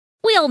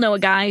all know a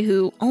guy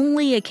who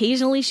only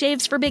occasionally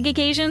shaves for big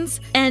occasions,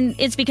 and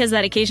it's because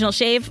that occasional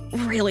shave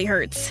really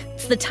hurts.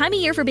 It's the time of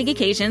year for big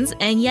occasions,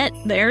 and yet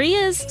there he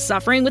is,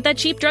 suffering with that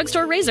cheap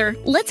drugstore razor.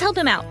 Let's help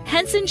him out.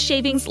 Henson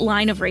Shaving's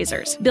line of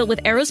razors, built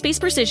with aerospace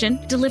precision,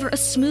 deliver a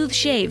smooth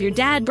shave your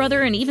dad,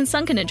 brother, and even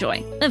son can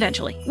enjoy,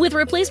 eventually. With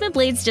replacement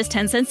blades just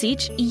 10 cents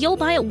each, you'll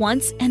buy it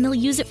once, and they'll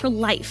use it for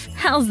life.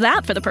 How's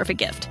that for the perfect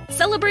gift?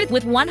 Celebrate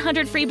with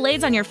 100 free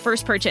blades on your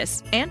first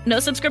purchase, and no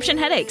subscription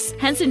headaches.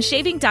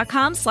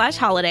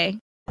 HensonShaving.com/holiday.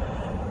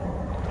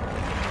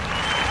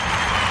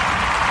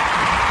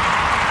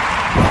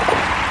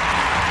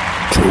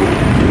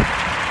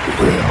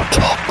 Real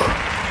Talk.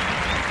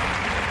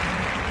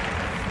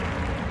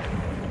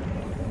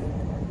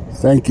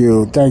 Thank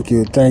you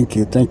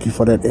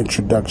for that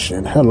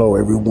introduction. Hello,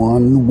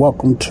 everyone.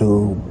 Welcome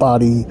to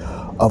Body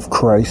of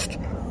Christ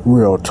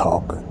Real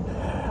Talk.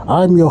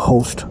 I'm your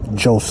host,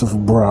 Joseph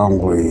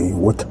Brownlee,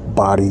 with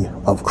Body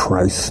of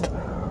Christ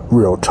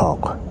Real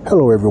Talk.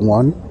 Hello,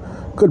 everyone.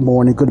 Good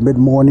morning, good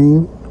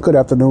mid-morning, good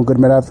afternoon, good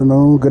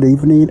mid-afternoon, good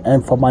evening,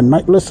 and for my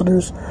night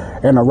listeners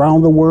and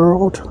around the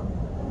world,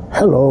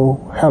 hello.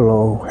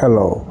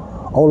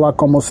 Hola,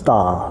 como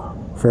esta?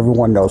 For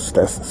everyone else,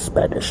 that's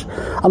Spanish.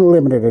 I'm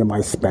limited in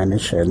my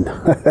Spanish, and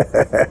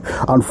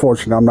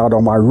unfortunately, I'm not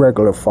on my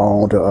regular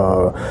phone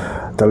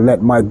to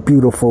let my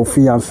beautiful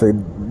fiance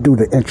do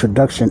the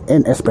introduction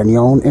in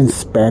Espanol, in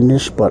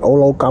Spanish. But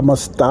hola, como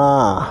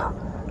esta?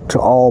 To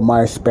all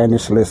my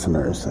Spanish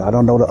listeners. I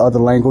don't know the other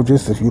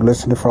languages. If you're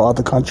listening from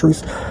other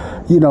countries,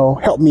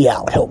 help me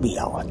out.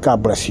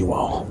 God bless you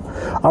all.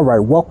 All right,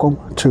 welcome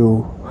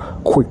to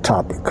Quick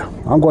Topic.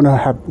 I'm going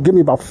to give me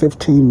about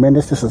 15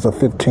 minutes. This is a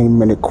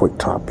 15-minute quick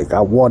topic.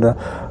 I want to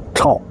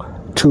talk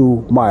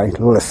to my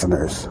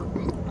listeners.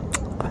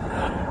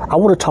 I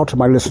want to talk to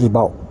my listeners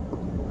about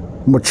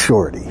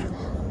maturity.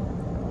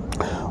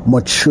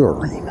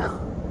 Maturing.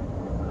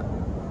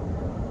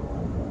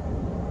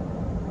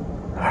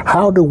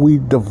 How do we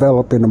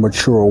develop in a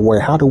mature way?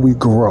 How do we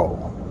grow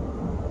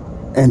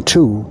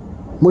into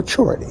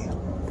maturity?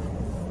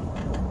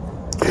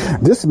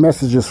 This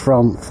message is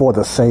for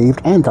the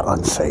saved and the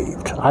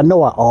unsaved. I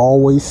know I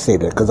always say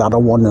that because I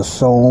don't want to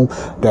assume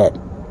that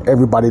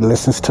everybody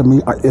listens to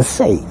me is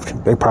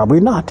saved. They probably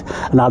not.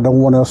 And I don't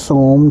want to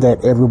assume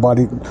that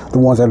everybody, the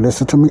ones that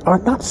listen to me, are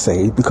not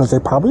saved, because they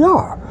probably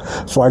are.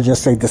 So I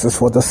just say this is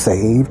for the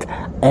saved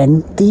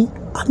and the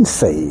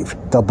unsaved.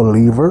 The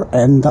believer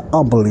and the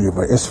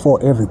unbeliever. It's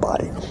for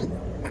everybody.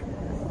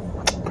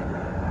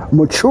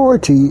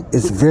 Maturity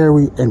is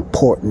very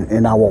important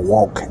in our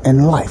walk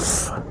in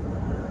life,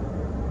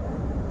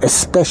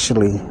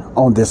 especially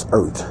on this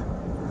earth.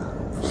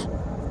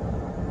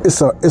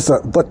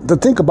 But the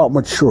thing about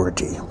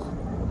maturity,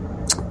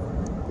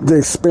 the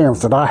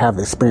experience that I have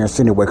experienced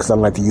anyway, because I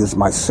like to use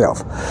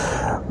myself,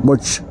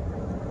 which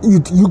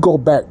you go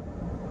back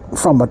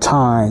from a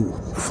time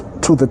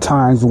to the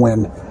times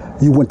when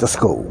you went to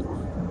school,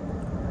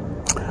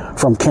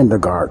 from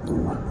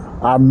kindergarten.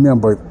 I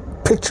remember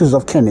pictures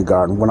of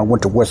kindergarten when I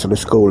went to Westerly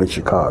School in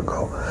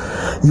Chicago.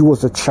 You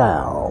was a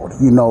child,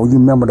 you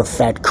remember the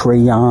fat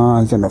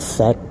crayons and the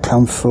fat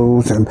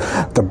pencils and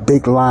the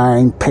big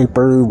line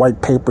paper,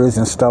 white papers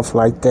and stuff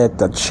like that,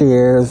 the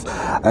chairs,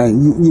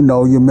 and you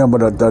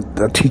remember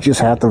the teachers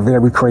had the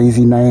very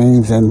crazy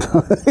names, and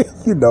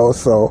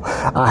so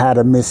I had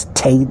a Miss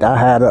Tate.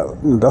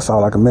 That's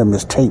all I can remember,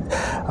 Miss Tate.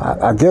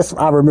 I guess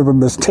I remember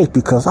Miss Tate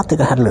because I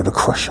think I had a little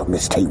crush on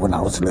Miss Tate when I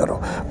was little,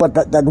 but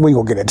that we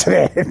gonna get into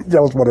that.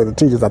 That was one of the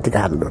teachers I think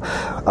I had a little,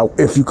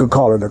 if you could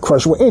call it a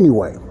crush. Well,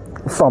 anyway,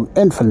 from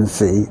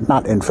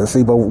not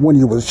infancy, but when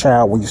you was a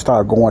child, when you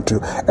started going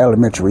to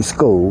elementary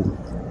school,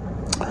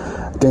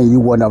 then you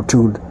went up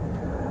to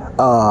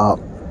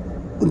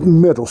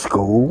middle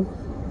school,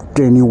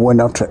 then you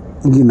went up to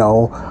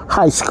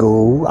high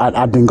school.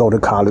 I didn't go to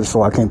college,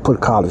 so I can't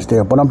put college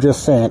there, but I'm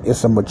just saying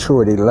it's a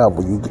maturity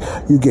level.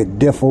 You get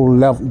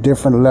different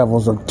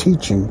levels of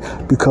teaching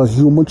because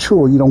you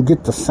mature. You don't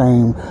get the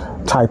same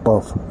type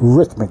of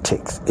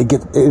arithmetic. It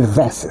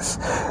advances.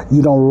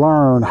 You don't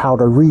learn how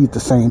to read the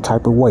same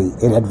type of way.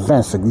 It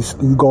advances.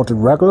 You go to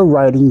regular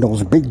writing,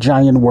 those big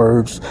giant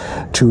words,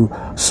 to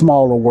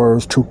smaller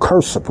words, to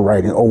cursive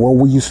writing, or what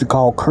we used to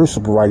call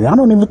cursive writing. I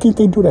don't even think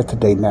they do that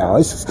today now.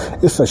 It's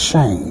a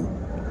shame.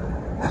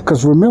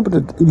 Because remember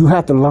that you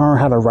have to learn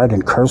how to write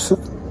in cursive,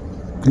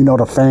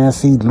 the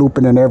fancy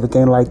looping and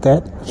everything like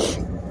that.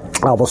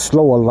 I was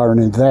slow on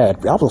learning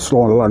that. I was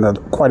slow on learning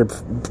quite a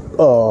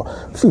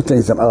few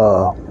things in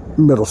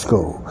middle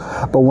school.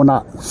 But when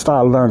I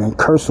started learning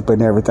cursive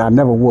and everything, I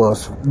never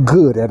was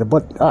good at it,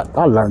 but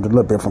I learned a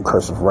little bit from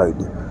cursive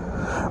writing.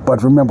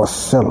 But remember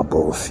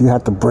syllables. You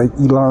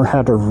learn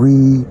how to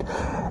read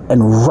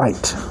and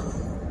write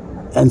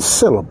and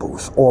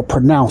syllables, or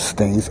pronounce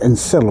things in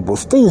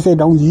syllables, things they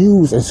don't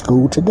use in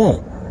school today.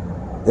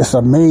 It's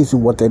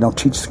amazing what they don't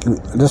teach school.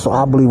 This is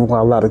why I believe why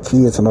a lot of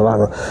kids and a lot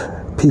of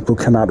people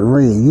cannot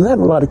read. You have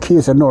a lot of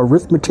kids that know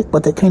arithmetic,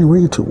 but they can't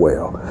read too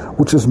well,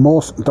 which is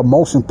the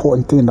most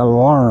important thing to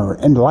learn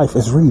in life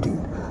is reading.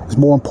 It's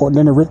more important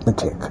than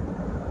arithmetic.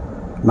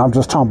 And I'm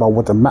just talking about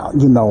what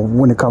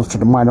when it comes to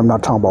the mind, I'm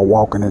not talking about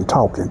walking and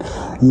talking,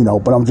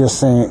 but I'm just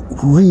saying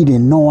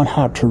reading, knowing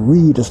how to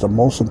read is the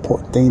most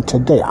important thing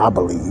today, I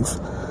believe,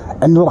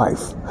 in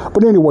life.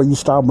 But anyway, you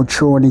start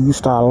maturing and you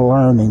start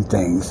learning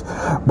things,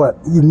 but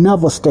you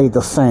never stay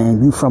the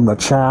same. You from the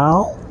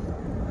child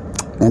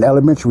in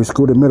elementary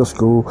school to middle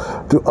school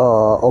to,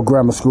 or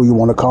grammar school, you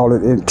want to call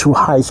it, into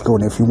high school,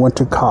 and if you went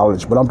to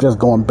college. But I'm just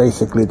going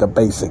basically the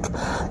basic,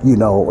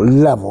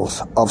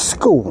 levels of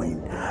schooling.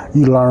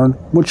 You learn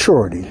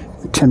maturity.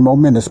 10 more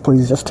minutes,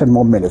 please. Just 10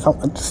 more minutes.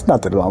 It's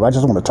nothing long. I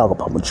just want to talk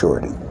about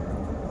maturity.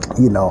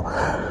 You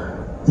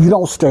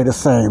don't stay the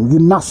same.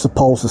 You're not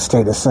supposed to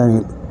stay the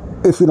same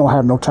if you don't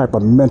have no type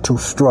of mental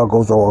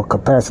struggles or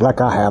capacity like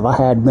I have. I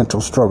had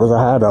mental struggles.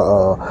 I had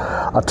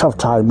a tough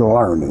time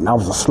learning. I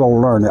was a slow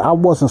learner. I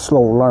wasn't slow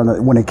learner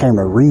when it came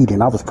to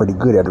reading. I was pretty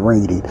good at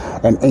reading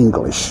and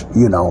English,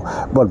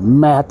 But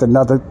math and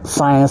other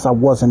science, I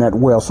wasn't that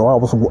well. So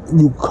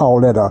you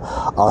call that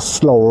a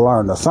slow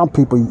learner. Some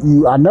people,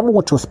 I never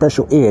went to a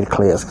special ed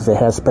class because they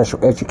had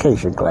special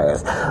education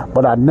class.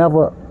 But I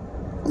never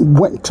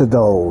went to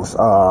those,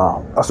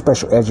 a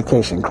special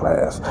education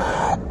class.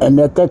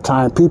 And at that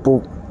time,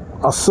 people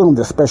assumed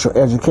that special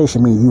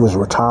education means you was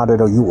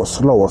retarded or you were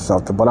slow or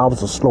something. But I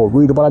was a slow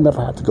reader, but I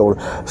never had to go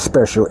to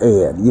special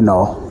ed,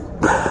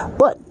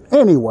 But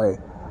anyway,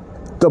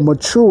 the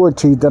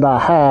maturity that I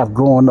have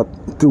growing up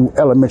through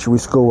elementary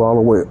school all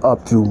the way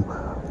up to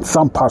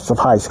some parts of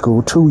high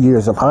school, 2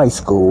 years of high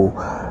school,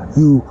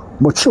 you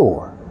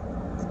mature.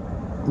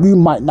 You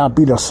might not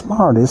be the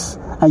smartest,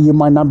 and you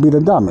might not be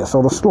the dumbest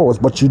or the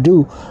slowest, but you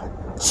do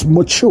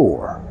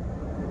mature.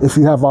 If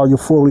you have all your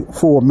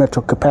full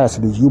mental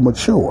capacities, you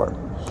mature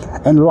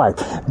in life.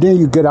 Then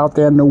you get out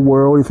there in the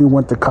world. If you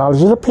went to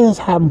college, it depends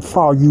how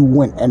far you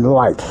went in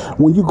life.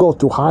 When you go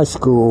through high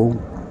school,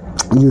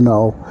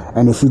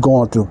 and if you're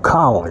going through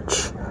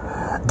college,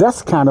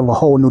 that's kind of a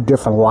whole new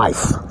different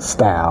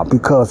lifestyle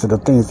because of the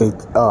things they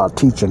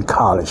teach in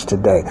college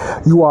today.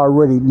 You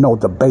already know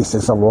the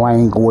basics of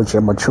language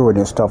and maturity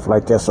and stuff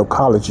like that, so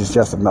college is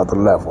just another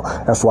level.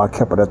 That's why I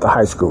kept it at the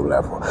high school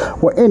level.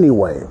 Well,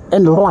 anyway,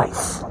 in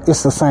life,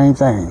 it's the same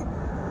thing.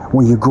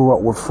 When you grew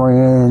up with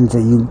friends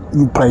and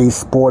you played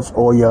sports,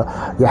 or you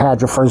had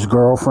your first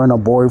girlfriend or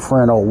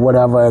boyfriend or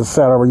whatever,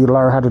 etc. You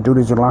learn how to do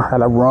this, you learn how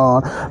to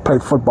run, play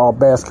football,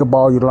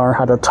 basketball, you learn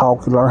how to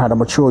talk, you learn how to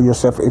mature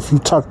yourself. If you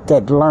took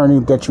that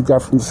learning that you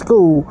got from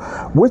school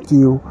with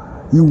you,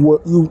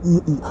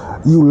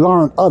 you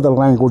learn other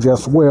language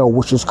as well,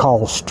 which is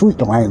called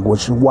street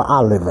language, where I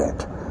live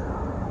at,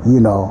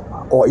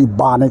 or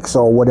Ebonics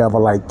or whatever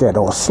like that,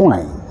 or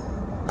slang.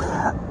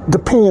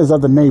 Depends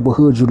on the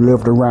neighborhood you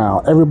lived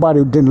around.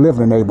 Everybody didn't live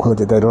in a neighborhood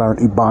that they learned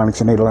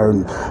Ebonics and they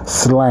learned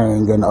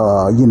slang and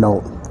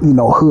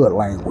hood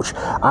language.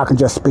 I can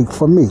just speak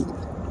for me.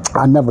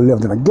 I never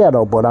lived in a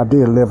ghetto, but I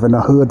did live in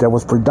a hood that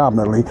was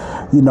predominantly,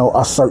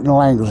 a certain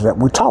language that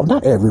we taught.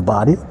 Not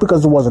everybody,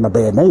 because it wasn't a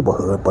bad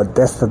neighborhood, but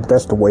that's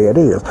the way it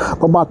is.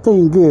 But my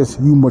thing is,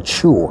 you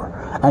mature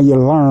and you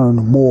learn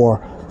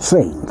more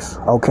things,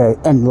 okay,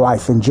 in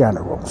life in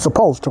general,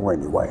 supposed to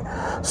anyway.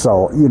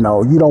 So you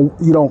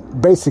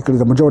don't basically,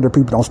 the majority of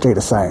people don't stay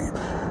the same.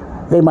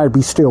 They might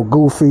be still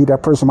goofy.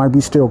 That person might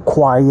be still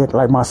quiet,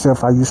 like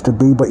myself I used to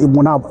be. But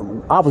when I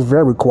was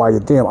very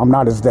quiet then, I'm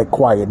not as that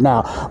quiet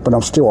now, but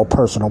I'm still a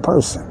personal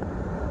person.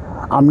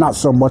 I'm not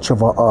so much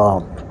of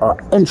a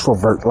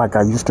introvert like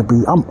I used to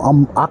be.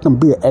 I can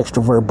be an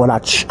extrovert, but I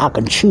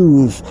can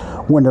choose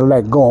when to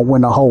let go and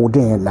when to hold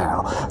in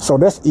now. So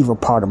that's even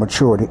part of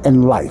maturity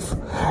in life.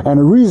 And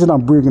the reason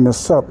I'm bringing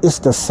this up, it's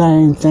the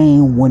same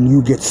thing when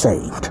you get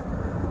saved.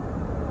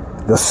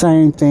 The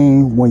same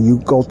thing when you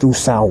go through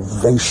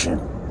salvation.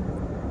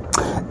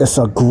 It's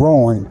a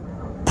growing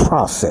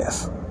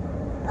process.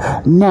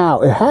 Now,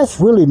 it has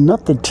really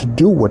nothing to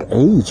do with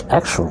age,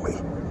 actually.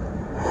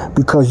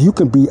 Because you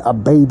can be a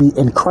baby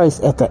in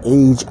Christ at the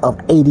age of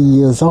 80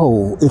 years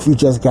old. If you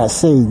just got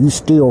saved, you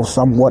still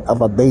somewhat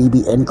of a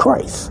baby in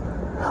Christ.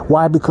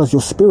 Why? Because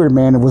your spirit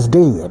man was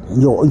dead.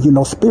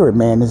 Your spirit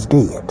man is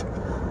dead.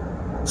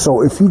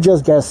 So if you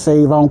just got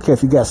saved, I don't care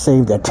if you got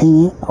saved at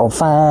 10 or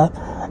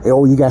 5,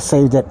 or you got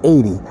saved at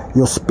 80,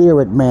 your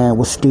spirit man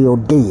was still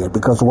dead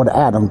because of what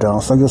Adam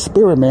done. So your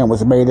spirit man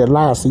was made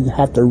alive. So you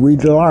have to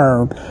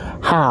relearn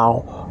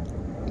how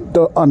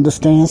to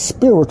understand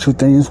spiritual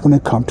things when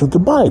it comes to the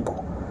Bible.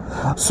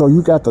 So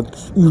you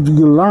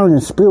learn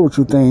in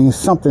spiritual things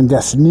something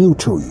that's new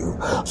to you.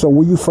 So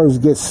when you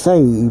first get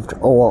saved,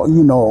 or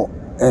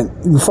and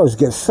you first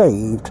get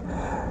saved,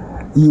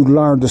 you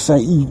learn to say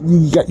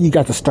you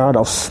got to start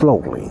off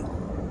slowly.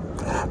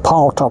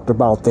 Paul talked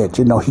about that.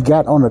 He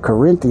got on the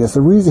Corinthians.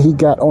 The reason he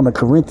got on the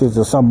Corinthians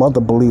or some other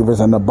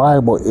believers in the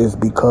Bible is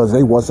because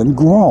they wasn't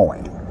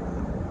growing.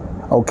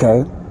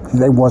 Okay?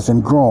 They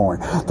wasn't growing.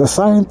 The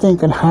same thing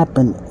can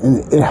happen,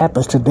 and it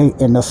happens today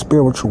in the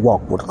spiritual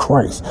walk with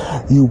Christ.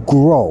 You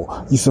grow.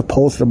 You're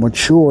supposed to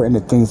mature in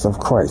the things of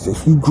Christ.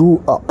 If you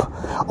grew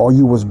up or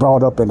you was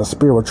brought up in a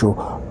spiritual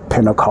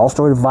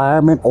Pentecostal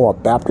environment or a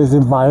Baptist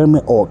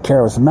environment or a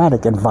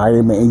charismatic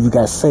environment, and you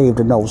got saved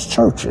in those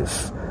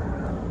churches.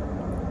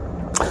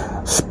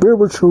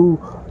 Spiritual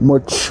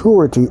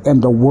maturity in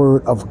the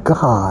Word of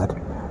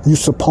God, you're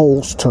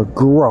supposed to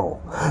grow.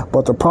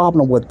 But the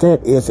problem with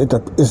that is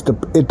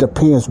it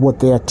depends what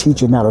they're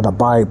teaching out of the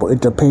Bible.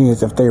 It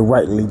depends if they're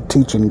rightly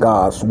teaching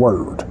God's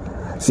Word.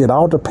 See, it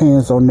all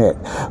depends on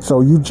that.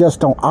 So you just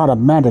don't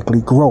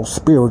automatically grow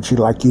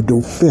spiritually like you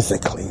do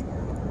physically.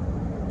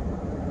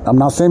 I'm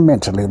not saying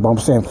mentally, but I'm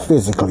saying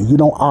physically. You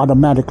don't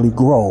automatically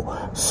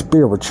grow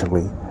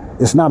spiritually.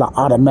 It's not an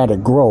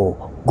automatic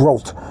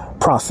growth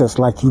process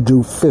like you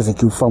do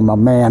physically, from a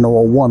man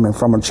or a woman,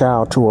 from a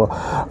child to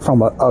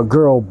from a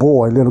girl,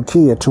 boy, little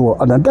kid to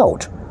an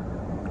adult.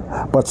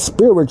 But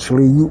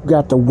spiritually, you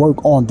got to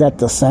work on that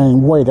the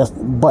same way.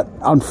 But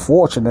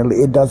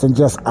unfortunately, it doesn't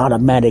just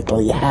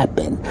automatically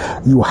happen.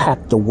 You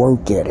have to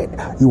work at it.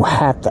 You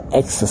have to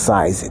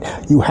exercise it.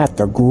 You have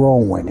to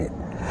grow in it.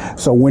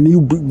 So when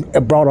you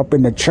brought up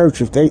in the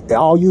church, if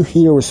all you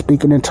hear is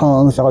speaking in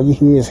tongues, all you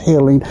hear is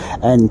healing,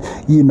 and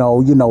you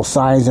know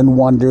signs and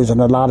wonders, and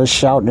a lot of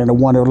shouting and a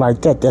wonder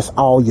like that. That's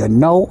all you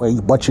know,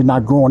 but you're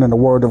not growing in the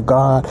Word of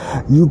God.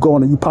 You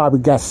probably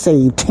got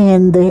saved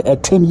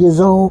at 10 years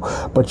old,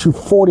 but you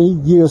 40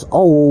 years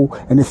old,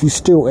 and if you're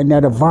still in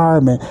that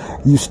environment,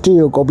 you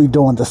still gonna be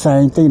doing the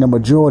same thing the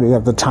majority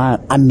of the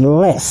time,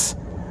 unless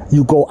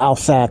you go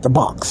outside the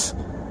box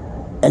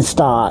and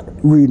start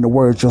reading the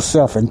Word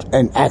yourself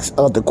and ask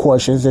other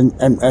questions and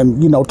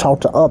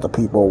talk to other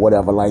people or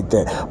whatever like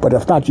that. But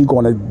if not, you're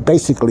going to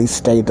basically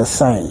stay the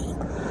same.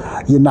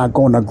 You're not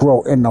going to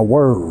grow in the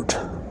Word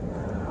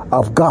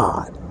of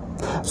God.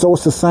 So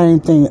it's the same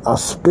thing. A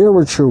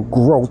spiritual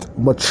growth,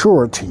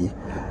 maturity,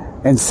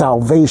 and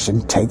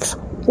salvation takes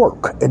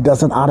work. It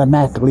doesn't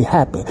automatically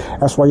happen.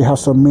 That's why you have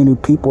so many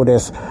people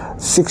that's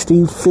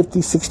 60,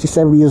 50, 60,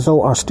 70 years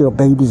old are still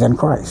babies in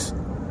Christ.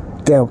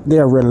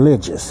 They're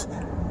religious.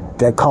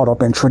 They're caught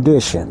up in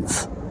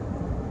traditions.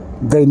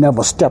 They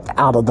never stepped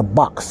out of the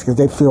box because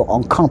they feel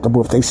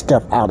uncomfortable if they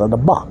step out of the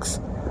box.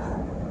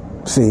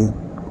 See,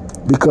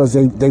 because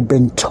they've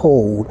been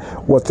told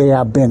what they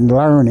have been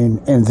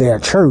learning in their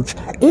church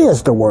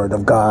is the Word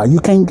of God. You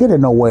can't get it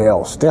nowhere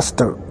else. That's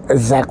the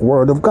exact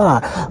Word of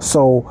God.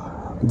 So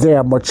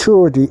their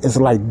maturity is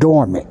like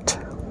dormant.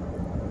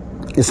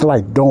 It's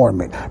like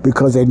dormant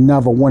because they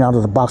never went out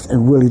of the box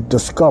and really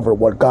discovered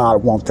what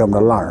God wants them to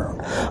learn.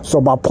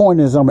 So my point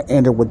is, I'm going to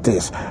end it with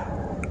this.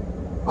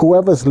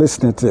 Whoever's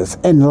listening to this,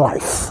 in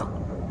life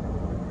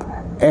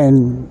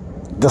and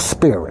the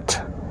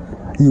spirit,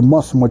 you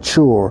must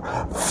mature.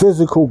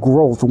 Physical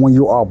growth when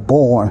you are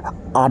born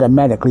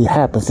automatically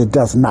happens. It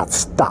does not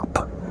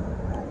stop.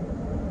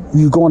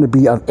 You're going to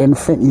be an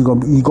infant. You're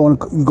going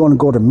to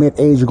go to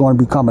mid-age. You're going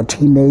to become a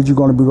teenager. You're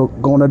going to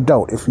be going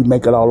adult if you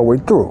make it all the way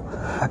through.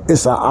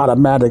 It's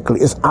automatically.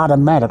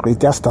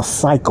 That's the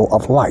cycle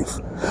of life.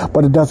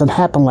 But it doesn't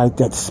happen like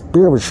that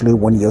spiritually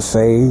when you're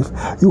saved.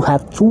 You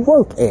have to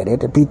work at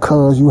it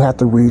because you have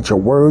to read your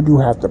Word. You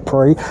have to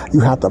pray.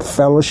 You have to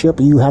fellowship.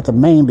 And you have to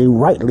mainly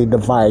rightly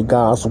divide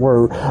God's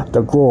Word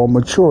to grow in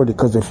maturity.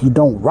 Because if you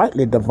don't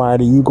rightly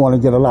divide it, you're going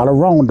to get a lot of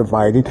wrong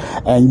dividing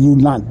and you're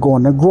not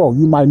going to grow.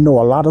 You might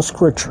know a lot of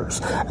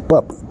scriptures,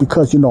 but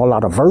because you know a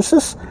lot of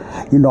verses,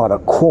 you know how to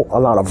quote a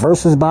lot of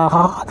verses by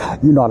heart,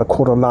 you know how to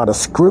quote a lot of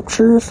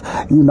scriptures,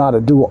 you know how to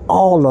do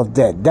all of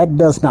that. That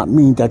does not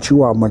mean that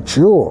you are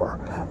mature,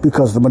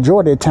 because the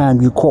majority of the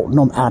time you're quoting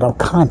them out of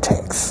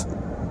context.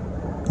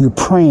 You're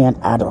praying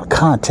out of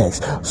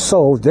context.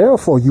 So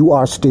therefore you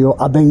are still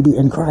a baby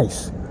in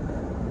Christ.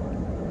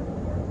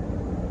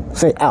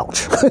 Say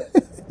ouch.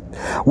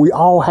 We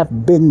all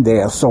have been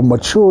there. So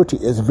maturity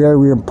is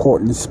very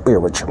important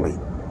spiritually.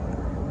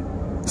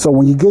 So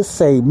when you get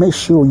saved, make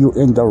sure you're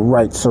in the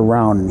right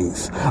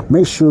surroundings.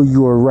 Make sure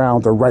you're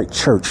around the right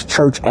church.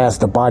 Church as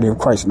the body of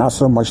Christ, not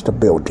so much the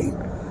building.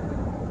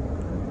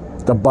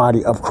 The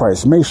body of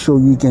Christ. Make sure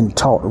you're getting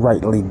taught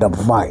rightly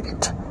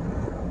divided.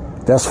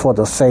 That's for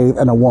the saved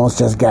and the ones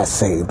just got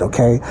saved,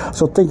 okay?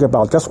 So think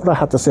about it. That's what I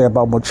have to say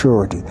about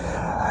maturity.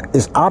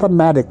 It's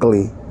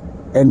automatically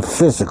in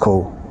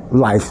physical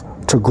life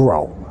to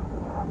grow,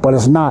 but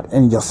it's not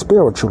in your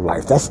spiritual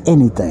life. That's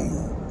anything.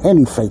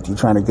 Any faith you're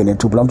trying to get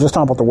into, but I'm just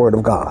talking about the Word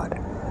of God.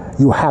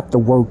 You have to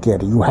work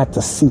at it. You have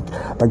to seek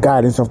the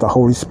guidance of the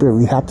Holy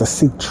Spirit. You have to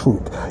seek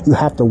truth. You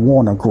have to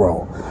want to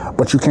grow,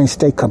 but you can't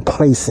stay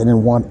complacent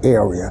in one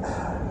area.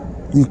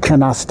 You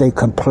cannot stay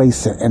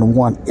complacent in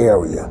one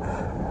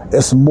area.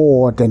 It's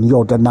more than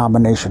your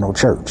denominational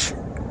church.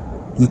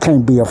 You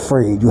can't be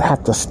afraid. You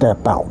have to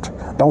step out.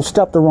 Don't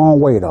step the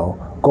wrong way,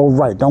 though. Go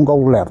right, don't go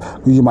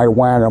left. You might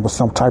wind up with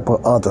some type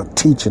of other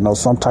teaching or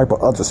some type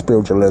of other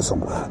spiritualism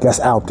that's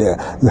out there.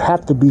 You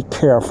have to be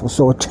careful.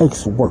 So it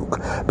takes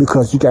work,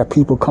 because you got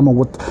people coming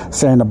with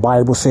saying the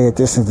Bible said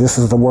this and this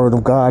is the Word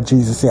of God.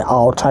 Jesus said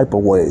all type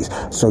of ways.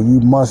 So you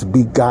must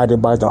be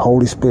guided by the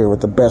Holy Spirit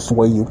the best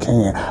way you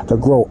can to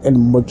grow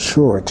in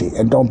maturity,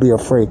 and don't be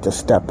afraid to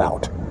step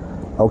out.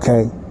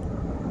 Okay?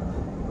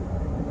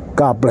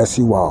 God bless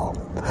you all.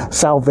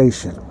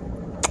 Salvation.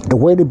 The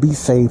way to be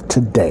saved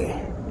today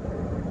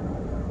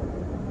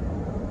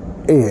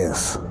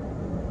is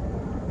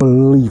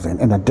believing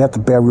in the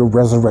death, burial,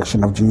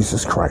 resurrection of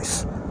Jesus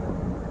Christ.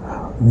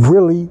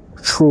 Really,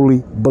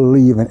 truly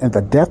believing in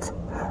the death,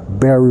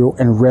 burial,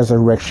 and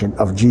resurrection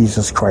of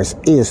Jesus Christ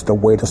is the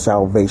way to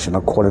salvation,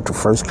 according to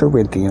 1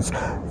 Corinthians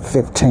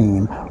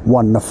 15,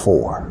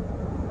 1-4.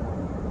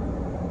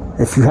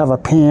 If you have a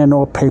pen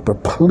or paper,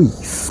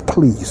 please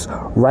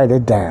write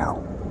it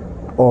down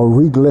or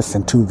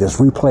re-listen to this,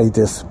 replay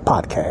this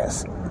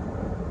podcast.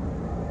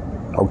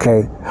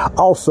 Okay?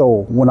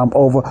 Also,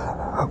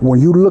 when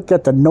you look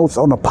at the notes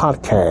on the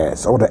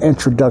podcast or the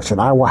introduction,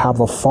 I will have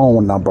a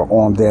phone number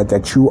on there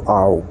that you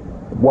are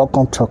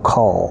welcome to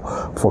call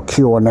for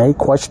Q&A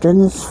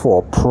questions,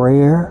 for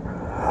prayer,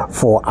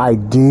 for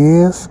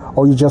ideas,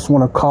 or you just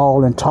want to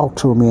call and talk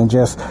to me and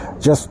just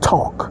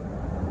talk.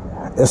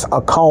 It's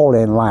a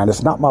call-in line.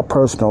 It's not my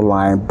personal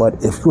line,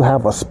 but if you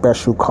have a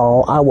special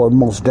call, I will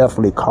most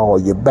definitely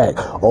call you back.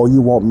 Or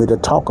you want me to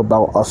talk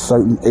about a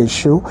certain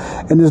issue,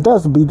 and it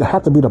doesn't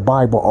have to be the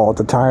Bible all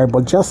the time,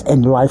 but just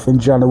in life in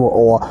general,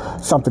 or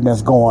something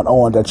that's going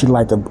on that you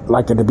like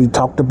it to be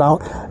talked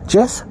about.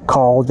 Just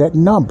call that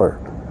number,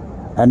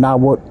 and I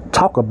will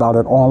talk about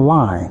it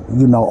online,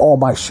 on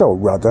my show,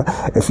 brother.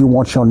 If you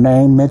want your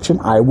name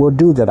mentioned, I will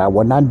do that. I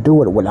will not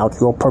do it without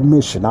your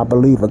permission. I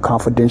believe in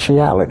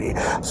confidentiality.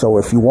 So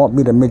if you want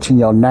me to mention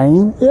your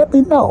name, let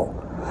me know.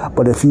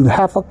 But if you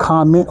have a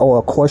comment or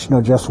a question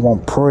or just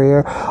want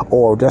prayer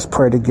or just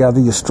pray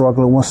together, you're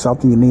struggling with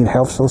something, you need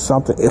help or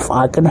something, if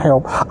I can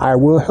help, I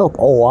will help.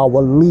 Or I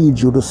will lead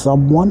you to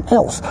someone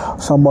else,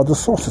 some other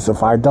sources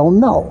if I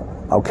don't know.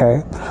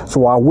 Okay,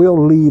 so I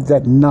will leave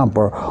that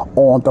number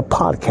on the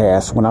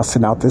podcast when I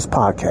send out this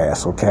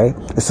podcast. Okay,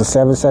 it's a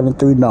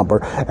 773 number,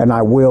 and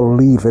I will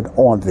leave it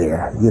on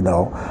there. I'm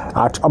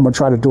gonna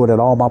try to do it at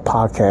all my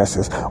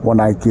podcasts when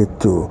I get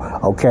through.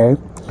 Okay,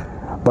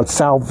 but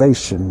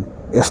salvation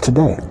is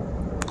today.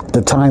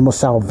 The time of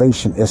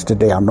salvation is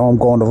today. I know I'm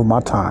going over my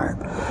time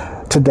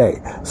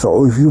today.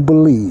 So if you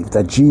believe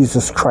that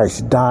Jesus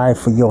Christ died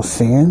for your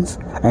sins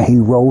and he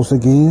rose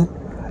again,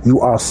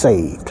 you are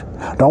saved.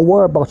 Don't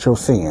worry about your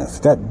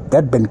sins.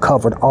 That been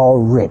covered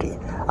already.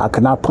 I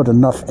cannot put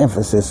enough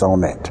emphasis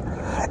on that.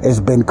 It's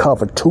been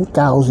covered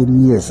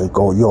 2,000 years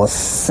ago. Your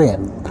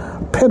sin,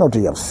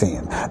 penalty of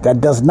sin.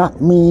 That does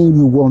not mean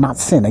you will not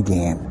sin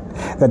again.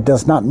 That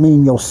does not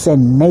mean your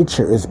sin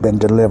nature has been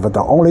delivered.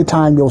 The only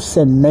time your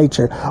sin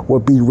nature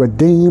will be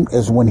redeemed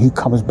is when he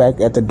comes back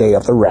at the day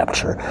of the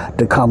rapture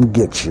to come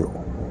get you.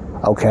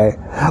 Okay?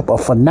 But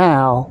for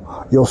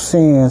now, your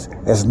sins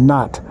is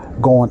not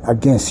going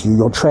against you.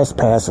 Your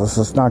trespasses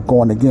is not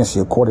going against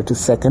you, according to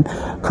 2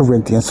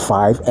 Corinthians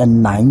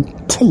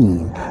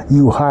 5:19.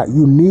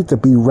 You need to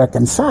be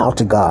reconciled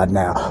to God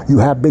now. You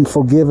have been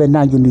forgiven.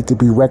 Now you need to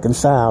be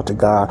reconciled to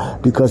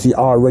God because he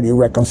already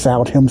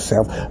reconciled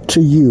himself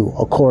to you,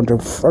 according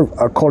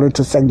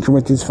to 2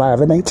 Corinthians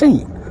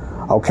 5:18.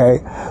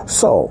 Okay?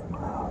 So,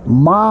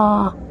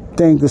 my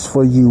thing is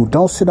for you,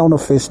 don't sit on the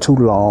fence too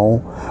long.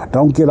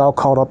 Don't get all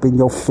caught up in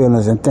your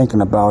feelings and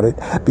thinking about it,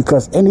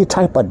 because any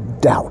type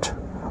of doubt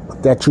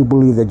that you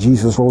believe that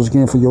Jesus rose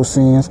again for your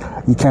sins,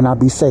 you cannot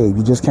be saved.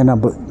 You just cannot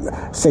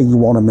say you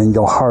want him in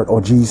your heart, or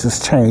Jesus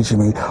changed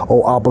me,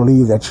 or I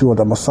believe that you are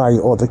the Messiah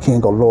or the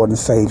King or Lord and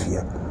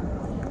Savior.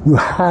 You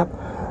have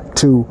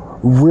to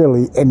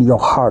really in your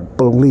heart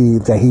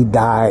believe that he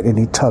died and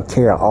he took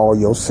care of all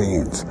your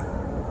sins.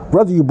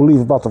 Whether you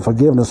believe about the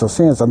forgiveness of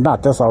sins or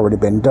not, that's already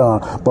been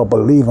done. But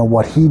believing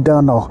what he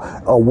done or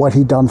what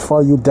he done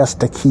for you, that's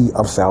the key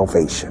of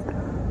salvation.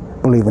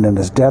 Believing in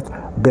his death,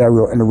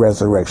 burial, and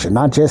resurrection.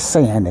 Not just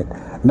saying it,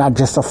 not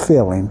just a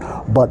feeling,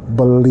 but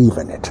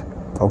believing it.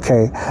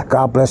 Okay?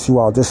 God bless you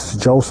all. This is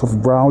Joseph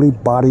Brownlee,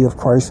 Body of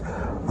Christ,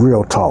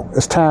 Real Talk.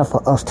 It's time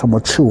for us to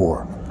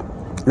mature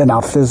in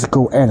our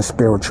physical and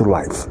spiritual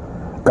life.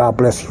 God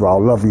bless you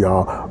all. Love you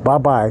all.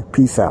 Bye-bye.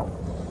 Peace out.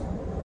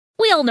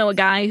 We all know a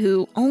guy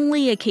who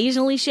only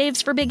occasionally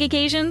shaves for big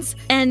occasions,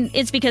 and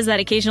it's because that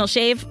occasional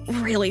shave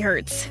really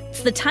hurts.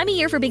 It's the time of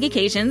year for big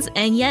occasions,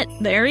 and yet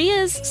there he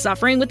is,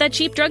 suffering with that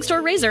cheap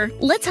drugstore razor.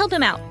 Let's help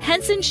him out.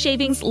 Henson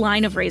Shaving's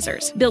line of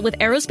razors, built with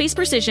aerospace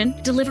precision,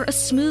 deliver a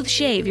smooth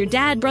shave your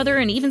dad, brother,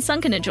 and even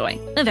son can enjoy,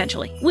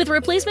 eventually. With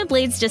replacement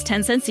blades just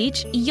 10 cents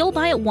each, you'll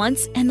buy it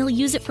once, and they'll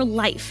use it for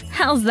life.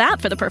 How's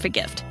that for the perfect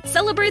gift?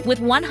 Celebrate with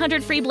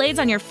 100 free blades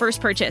on your first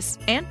purchase,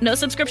 and no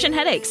subscription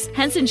headaches.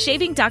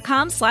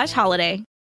 HensonShaving.com/holiday.